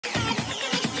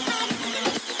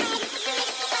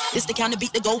It's the kind of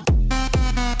beat that go.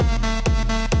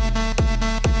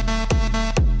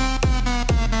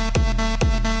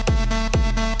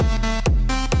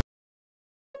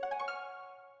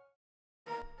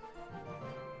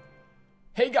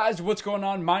 Hey guys, what's going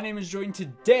on? My name is Joey, and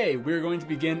today we're going to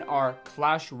begin our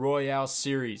Clash Royale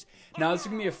series. Now this is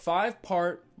going to be a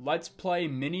 5-part Let's Play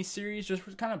mini-series,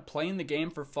 just kind of playing the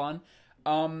game for fun.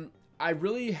 I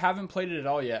really haven't played it at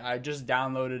all yet. I just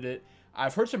downloaded it.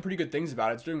 I've heard some pretty good things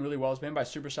about it. It's doing really well. It's made by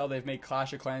Supercell. They've made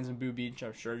Clash of Clans and Boo Beach.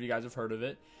 I'm sure you guys have heard of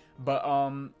it. But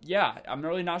yeah, I'm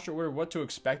really not sure what to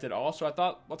expect at all. So I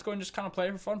thought, let's go and just kind of play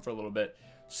it for fun for a little bit.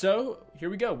 So here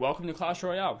we go. Welcome to Clash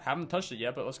Royale. Haven't touched it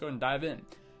yet, but let's go and dive in.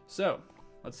 So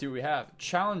let's see what we have.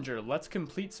 Challenger. Let's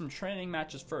complete some training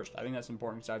matches first. I think that's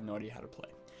important because I have no idea how to play.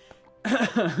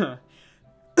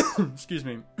 Excuse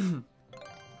me.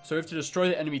 So we have to destroy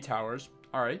the enemy towers.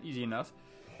 All right, easy enough.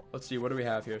 Let's see, what do we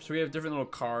have here? So we have different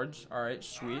little cards. All right,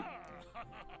 sweet.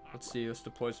 Let's see, let's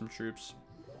deploy some troops.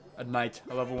 A knight,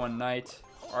 a level 1 knight.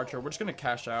 Archer, we're just going to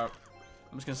cash out.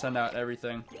 I'm just going to send out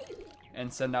everything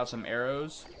and send out some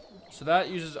arrows. So that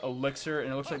uses elixir,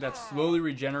 and it looks like that's slowly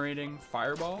regenerating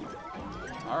fireball.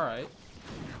 All right.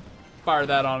 Fire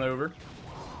that on over.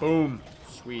 Boom.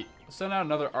 Sweet. Let's send out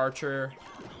another archer.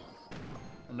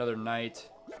 Another knight.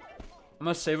 I'm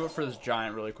going to save up for this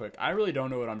giant really quick. I really don't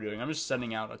know what I'm doing. I'm just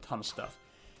sending out a ton of stuff.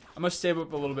 I'm going to save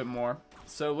up a little bit more.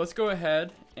 So let's go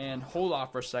ahead and hold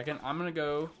off for a second. I'm going to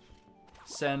go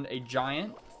send a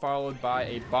giant followed by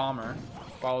a bomber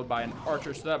followed by an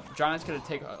archer. So that giant's going to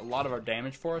take a lot of our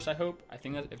damage for us, I hope. I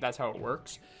think if that's how it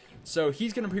works. So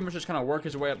he's going to pretty much just kind of work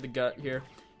his way up the gut here.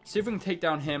 See if we can take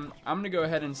down him. I'm going to go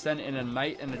ahead and send in a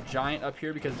knight and a giant up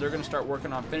here because they're going to start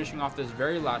working on finishing off this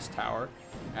very last tower.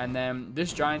 And then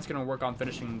this giant's going to work on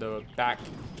finishing the back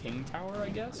king tower, I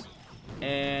guess.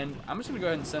 And I'm just going to go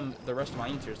ahead and send the rest of my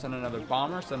units here. Send another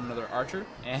bomber, send another archer.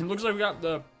 And it looks like we got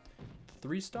the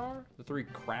 3-star? The 3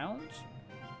 crowns?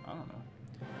 I don't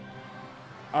know.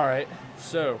 Alright,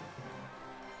 so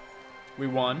we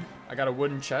won. I got a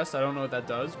wooden chest. I don't know what that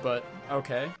does, but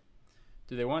okay.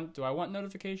 Do I want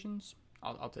notifications?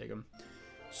 I'll take them.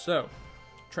 So,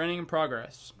 training in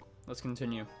progress. Let's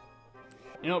continue.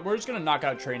 You know, we're just going to knock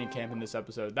out training camp in this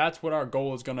episode. That's what our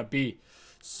goal is going to be.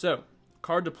 So,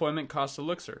 card deployment costs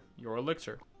elixir. Your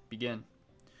elixir. Begin.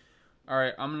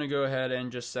 Alright, I'm going to go ahead and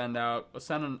just send out, let's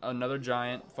send another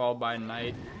giant followed by a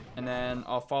knight. And then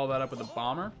I'll follow that up with a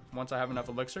bomber once I have enough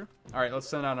elixir. Alright, let's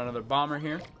send out another bomber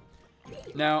here.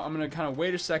 Now, I'm going to kind of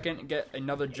wait a second and get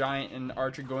another giant and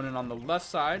archer going in on the left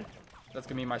side. That's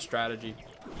going to be my strategy.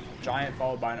 Giant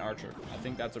followed by an archer. I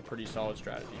think that's a pretty solid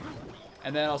strategy.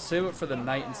 And then I'll save it for the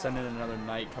knight and send in another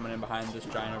knight coming in behind this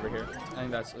giant over here. I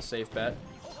think that's a safe bet.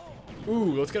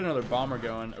 Ooh, let's get another bomber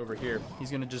going over here.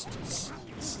 He's going to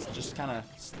just kind of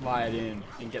slide in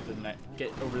and get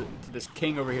over to this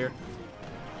king over here.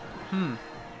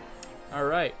 All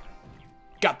right.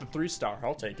 Got the 3-star.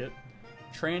 I'll take it.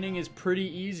 Training is pretty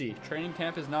easy. Training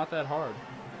camp is not that hard.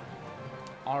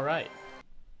 All right.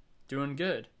 Doing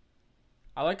good.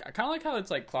 I kind of like how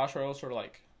it's like Clash Royale sort of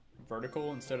like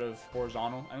vertical instead of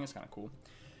horizontal. I think it's kind of cool.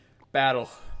 Battle.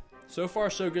 So far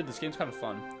so good. This game's kind of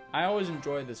fun. I always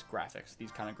enjoy this graphics.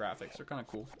 These kind of graphics. They're kind of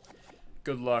cool.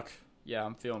 Good luck. Yeah,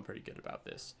 I'm feeling pretty good about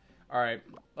this. All right.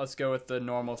 Let's go with the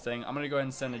normal thing. I'm going to go ahead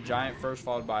and send a giant first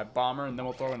followed by a bomber, and then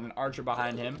we'll throw in an archer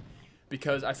behind him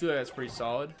because I feel like that's pretty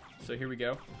solid. So here we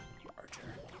go. Archer.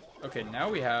 Okay, now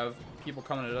we have people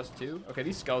coming at us too. Okay,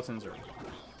 these skeletons are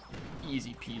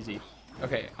easy peasy.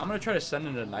 Okay, I'm going to try to send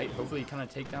in a knight. Hopefully kind of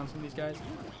take down some of these guys.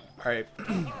 All right.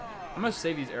 I'm going to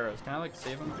save these arrows. Can I like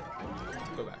save them?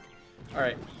 Go back. All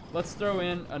right. Let's throw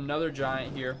in another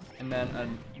giant here and then a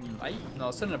knight. No,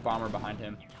 I'll send in a bomber behind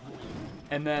him.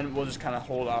 And then we'll just kind of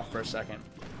hold off for a second.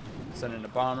 Send in a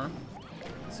bomber.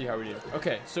 See how we do.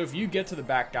 Okay, so if you get to the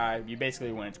back guy, you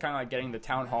basically win. It's kind of like getting the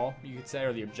town hall, you could say,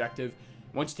 or the objective.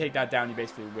 Once you take that down, you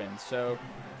basically win. So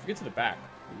if you get to the back,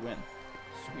 you win.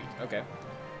 Sweet. Okay.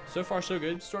 So far, so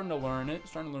good. Starting to learn it.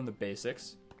 Starting to learn the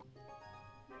basics.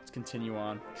 Let's continue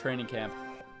on. Training camp.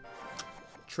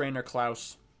 Trainer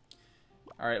Klaus.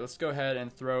 All right, let's go ahead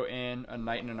and throw in a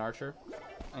knight and an archer.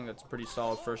 I think that's a pretty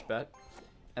solid first bet.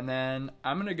 And then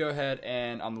I'm going to go ahead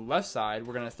and on the left side,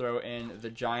 we're going to throw in the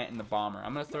giant and the bomber.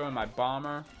 I'm going to throw in my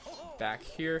bomber back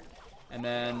here. And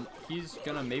then he's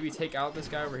going to maybe take out this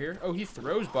guy over here. Oh, he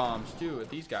throws bombs too at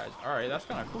these guys. All right, that's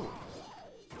kind of cool.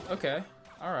 Okay,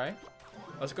 all right.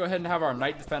 Let's go ahead and have our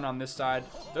knight defend on this side.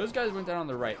 Those guys went down on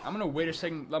the right. I'm going to wait a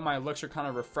second, let my elixir kind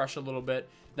of refresh a little bit.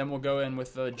 Then we'll go in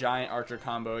with the giant archer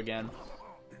combo again.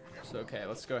 So, okay,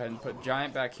 let's go ahead and put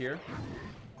giant back here.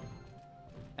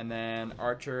 and then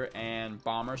archer and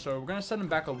bomber. So we're going to send them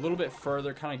back a little bit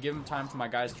further, kind of give them time for my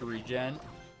guys to regen.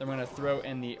 Then we're going to throw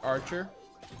in the archer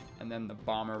and then the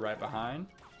bomber right behind.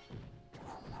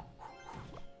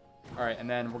 All right, and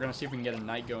then we're going to see if we can get a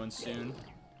knight going soon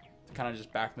to kind of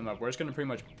just back them up. We're just going to pretty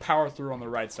much power through on the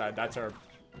right side. That's our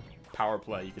power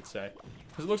play, you could say.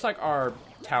 Because it looks like our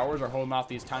towers are holding off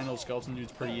these tiny little skeleton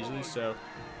dudes pretty easily, so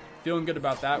feeling good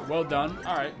about that. Well done.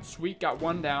 All right, sweet. Got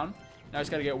one down. Now I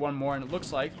just got to get one more, and it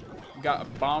looks like we got a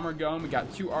bomber going. We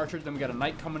got 2 archers, then we got a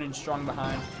knight coming in strong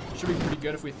behind. Should be pretty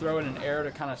good if we throw in an arrow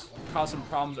to kind of cause some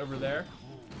problems over there.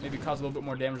 Maybe cause a little bit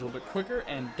more damage a little bit quicker,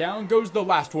 and down goes the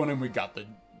last one, and we got the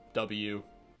W.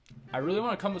 I really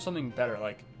want to come with something better,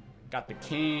 like got the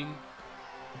king,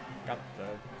 got the,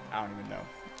 I don't even know.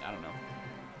 I don't know.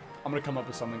 I'm going to come up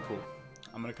with something cool.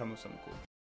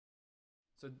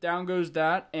 So down goes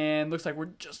that, and looks like we're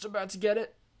just about to get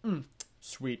it.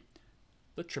 Sweet.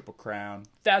 The triple crown.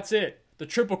 That's it. The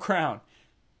triple crown.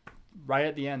 Right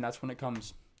at the end, that's when it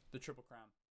comes. The triple crown.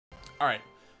 All right.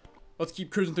 Let's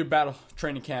keep cruising through battle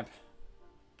training camp.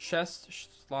 Chest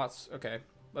slots. Okay.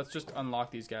 Let's just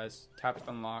unlock these guys. Tap to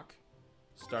unlock.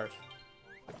 Start.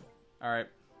 All right.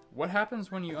 What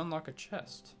happens when you unlock a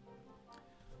chest?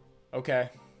 Okay.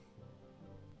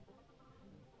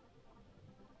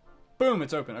 Boom,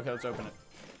 it's open. Okay, let's open it.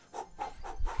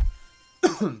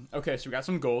 Okay, so we got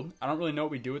some gold. I don't really know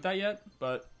what we do with that yet,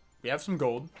 but we have some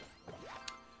gold.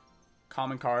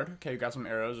 Common card. Okay, we got some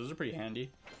arrows. Those are pretty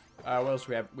handy. What else do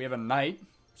we have? We have a knight,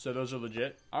 so those are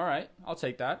legit. All right, I'll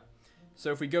take that.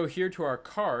 So if we go here to our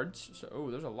cards, so oh,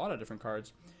 there's a lot of different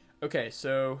cards. Okay,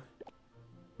 so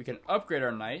we can upgrade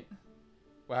our knight.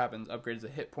 What happens? Upgrades the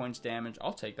hit points, damage.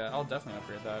 I'll take that. I'll definitely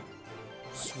upgrade that.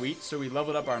 Sweet. So we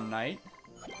leveled up our knight.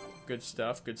 Good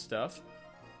stuff. Good stuff.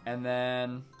 And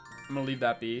then I'm gonna leave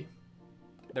that be.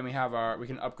 Then we have our. We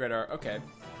can upgrade our. Okay.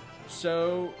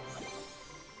 So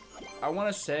I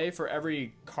want to say for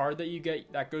every card that you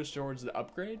get, that goes towards the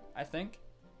upgrade. I think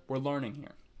we're learning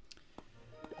here.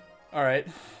 All right.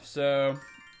 So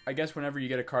I guess whenever you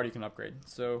get a card, you can upgrade.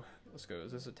 So let's go.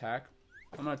 Is this attack?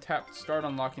 I'm gonna tap start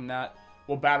unlocking that.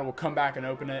 We'll battle. We'll come back and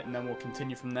open it, and then we'll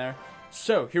continue from there.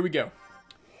 So here we go.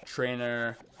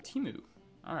 Trainer Timu.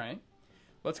 All right.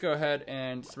 Let's go ahead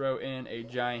and throw in a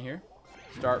giant here.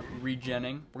 Start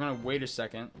regenning. We're gonna wait a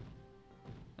second,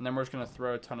 and then we're just gonna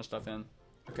throw a ton of stuff in.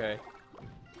 Okay.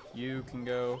 You can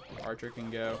go. Archer can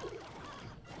go.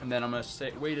 And then I'm gonna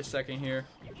say wait a second here.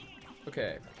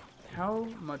 Okay. How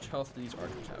much health do these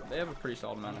archers have? They have a pretty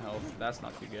solid amount of health. That's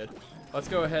not too good. Let's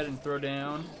go ahead and throw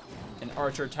down an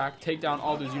archer attack. Take down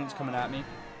all those units coming at me.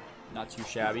 Not too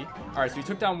shabby. All right, so we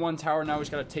took down one tower. Now we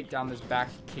just got to take down this back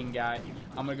king guy.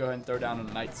 I'm going to go ahead and throw down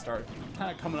a knight start. Kind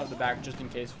of coming up the back just in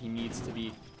case he needs to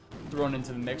be thrown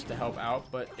into the mix to help out.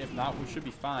 But if not, we should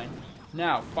be fine.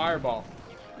 Now, fireball.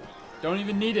 Don't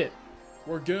even need it.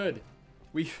 We're good.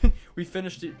 We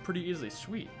finished it pretty easily.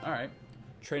 Sweet. All right.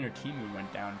 Trainer Timu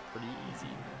went down pretty easy.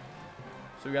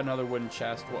 So we got another wooden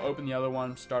chest. We'll open the other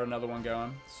one, start another one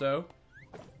going. So,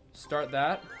 start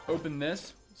that, open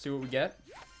this, see what we get.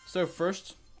 So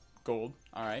first, gold,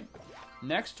 all right.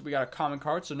 Next, we got a common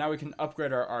card, so now we can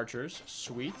upgrade our archers,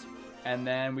 sweet. And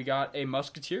then we got a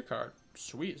musketeer card,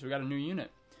 sweet, so we got a new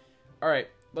unit. All right,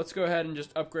 let's go ahead and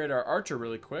just upgrade our archer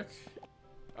really quick.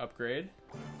 Upgrade,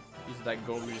 use that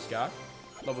gold we just got.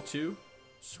 Level 2,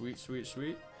 sweet, sweet,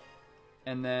 sweet.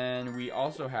 And then we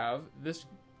also have this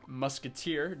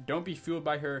musketeer. Don't be fooled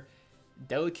by her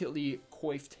delicately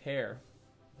coiffed hair.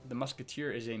 The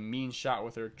musketeer is a mean shot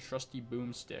with her trusty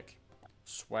boomstick.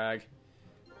 Swag.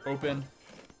 Open.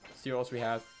 See what else we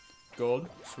have. Gold.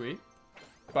 Sweet.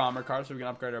 Bomber card, so we can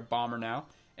upgrade our bomber now.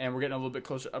 And we're getting a little bit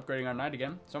closer to upgrading our knight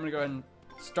again. So I'm going to go ahead and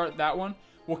start that one.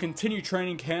 We'll continue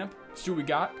training camp. See what we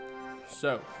got.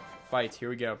 So, fight. Here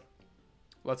we go.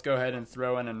 Let's go ahead and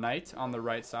throw in a knight on the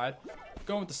right side.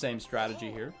 Going with the same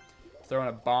strategy here. Throw in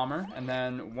a bomber, and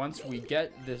then once we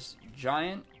get this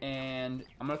giant, and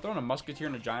I'm going to throw in a musketeer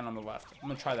and a giant on the left. I'm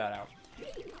going to try that out.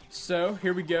 So,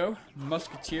 here we go.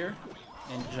 Musketeer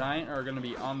and giant are going to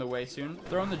be on the way soon.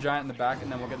 Throw in the giant in the back,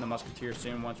 and then we'll get the musketeer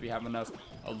soon once we have enough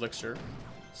elixir.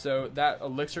 So, that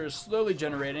elixir is slowly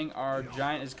generating. Our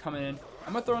giant is coming in.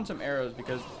 I'm going to throw in some arrows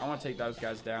because I want to take those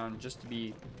guys down just to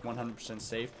be 100%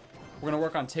 safe. We're going to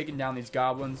work on taking down these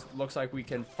goblins. Looks like we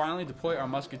can finally deploy our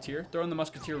musketeer. Throw in the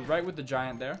musketeer right with the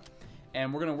giant there.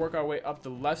 And we're going to work our way up the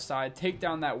left side, take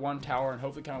down that one tower, and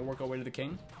hopefully kind of work our way to the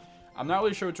king. I'm not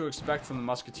really sure what to expect from the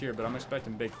musketeer, but I'm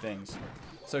expecting big things.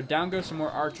 So down goes some more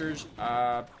archers.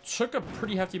 Took a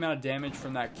pretty hefty amount of damage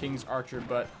from that king's archer,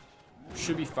 but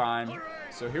should be fine.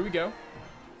 So here we go.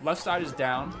 left side is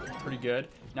down. Pretty good.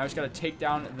 Now he's got to take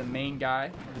down the main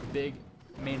guy, the big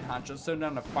main honcho. Let's throw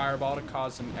down a fireball to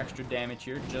cause some extra damage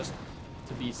here, just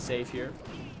to be safe here.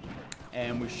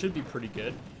 And we should be pretty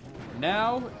good.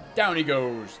 Now, down he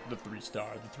goes. The 3-star,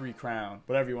 the 3-crown,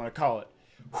 whatever you want to call it.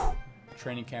 Whew.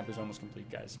 Training camp is almost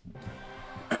complete, guys.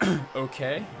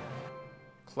 Okay.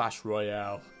 Clash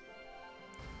Royale.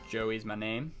 Joey's my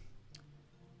name.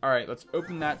 Alright, let's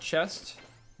open that chest.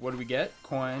 What do we get?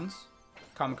 Coins.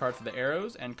 Common card for the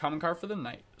arrows, and common card for the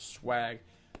knight. Swag.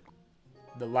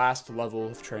 The last level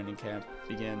of training camp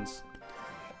begins.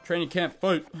 Training camp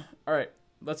fight. Alright,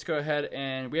 let's go ahead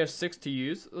and we have 6 to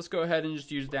use. Let's go ahead and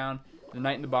just use down the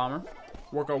knight and the bomber.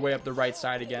 Work our way up the right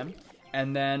side again.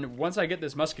 And then once I get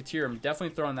this musketeer, I'm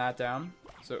definitely throwing that down.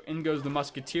 So in goes the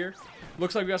musketeer.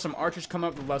 Looks like we got some archers coming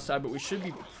up the left side, but we should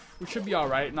be all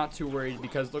right. Not too worried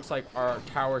because it looks like our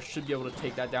tower should be able to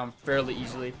take that down fairly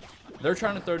easily. They're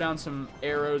trying to throw down some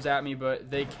arrows at me,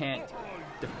 but they can't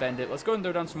defend it. Let's go and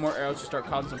throw down some more arrows to start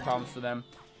causing some problems for them.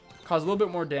 Cause a little bit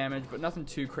more damage, but nothing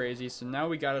too crazy. So now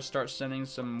we got to start sending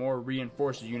some more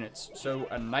reinforced units. So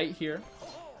a knight here.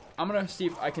 I'm going to see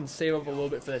if I can save up a little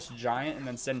bit for this giant and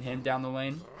then send him down the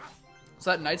lane.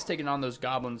 So that knight's taking on those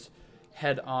goblins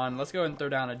head on. Let's go ahead and throw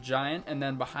down a giant, and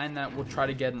then behind that we'll try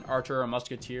to get an archer or a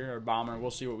musketeer or bomber.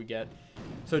 We'll see what we get.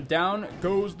 So down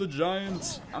goes the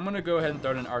giant. I'm going to go ahead and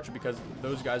throw in an archer because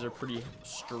those guys are pretty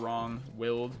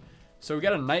strong-willed. So we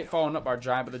got a knight following up our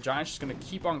giant, but the giant's just going to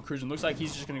keep on cruising. Looks like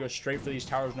he's just going to go straight for these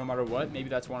towers no matter what. Maybe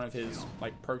that's one of his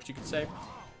like perks, you could say.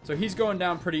 So he's going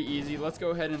down pretty easy. Let's go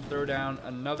ahead and throw down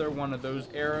another one of those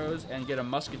arrows and get a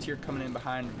musketeer coming in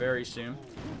behind very soon.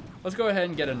 Let's go ahead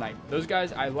and get a knight. Those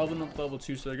guys, I love them at level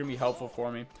 2, so they're going to be helpful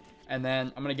for me. And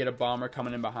then I'm going to get a bomber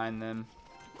coming in behind them.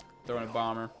 Throwing a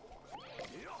bomber.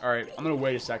 Alright, I'm going to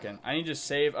wait a second. I need to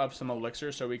save up some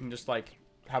elixir so we can just, like,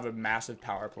 have a massive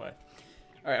power play.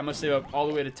 Alright, I'm going to save up all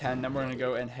the way to 10. Then we're going to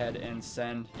go ahead and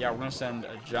send... Yeah, we're going to send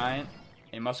a giant,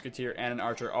 a musketeer, and an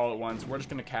archer all at once. We're just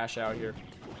going to cash out here.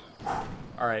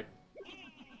 Alright.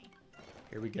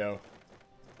 Here we go.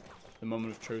 The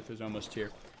moment of truth is almost here.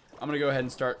 I'm going to go ahead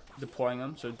and start deploying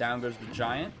them. So down goes the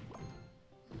giant,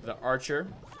 the archer,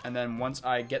 and then once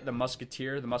I get the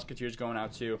musketeer's going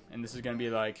out too. And this is going to be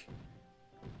like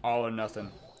all or nothing.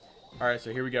 Alright,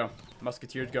 so here we go.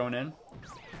 Musketeer's going in.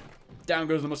 Down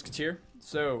goes the musketeer.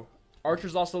 So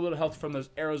archer's lost a little health from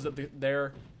those arrows that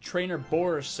their trainer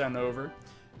Boris sent over.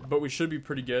 But we should be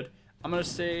pretty good. I'm going to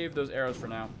save those arrows for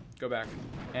now. Go back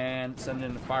and send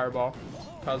in the fireball.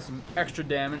 Cause some extra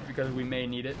damage because we may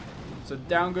need it. So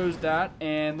down goes that,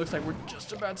 and looks like we're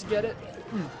just about to get it.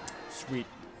 Sweet.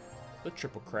 The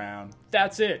triple crown.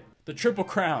 That's it. The triple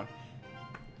crown.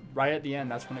 Right at the end,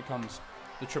 that's when it comes.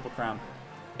 The triple crown.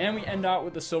 And we end out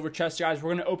with the silver chest, guys. We're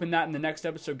going to open that in the next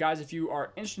episode. Guys, if you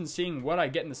are interested in seeing what I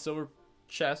get in the silver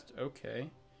chest,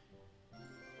 okay.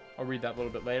 I'll read that a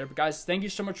little bit later. But guys, thank you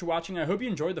so much for watching. I hope you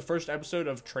enjoyed the first episode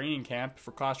of Training Camp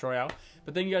for Clash Royale.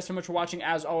 But thank you guys so much for watching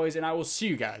as always, and I will see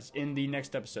you guys in the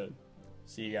next episode.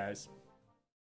 See you guys.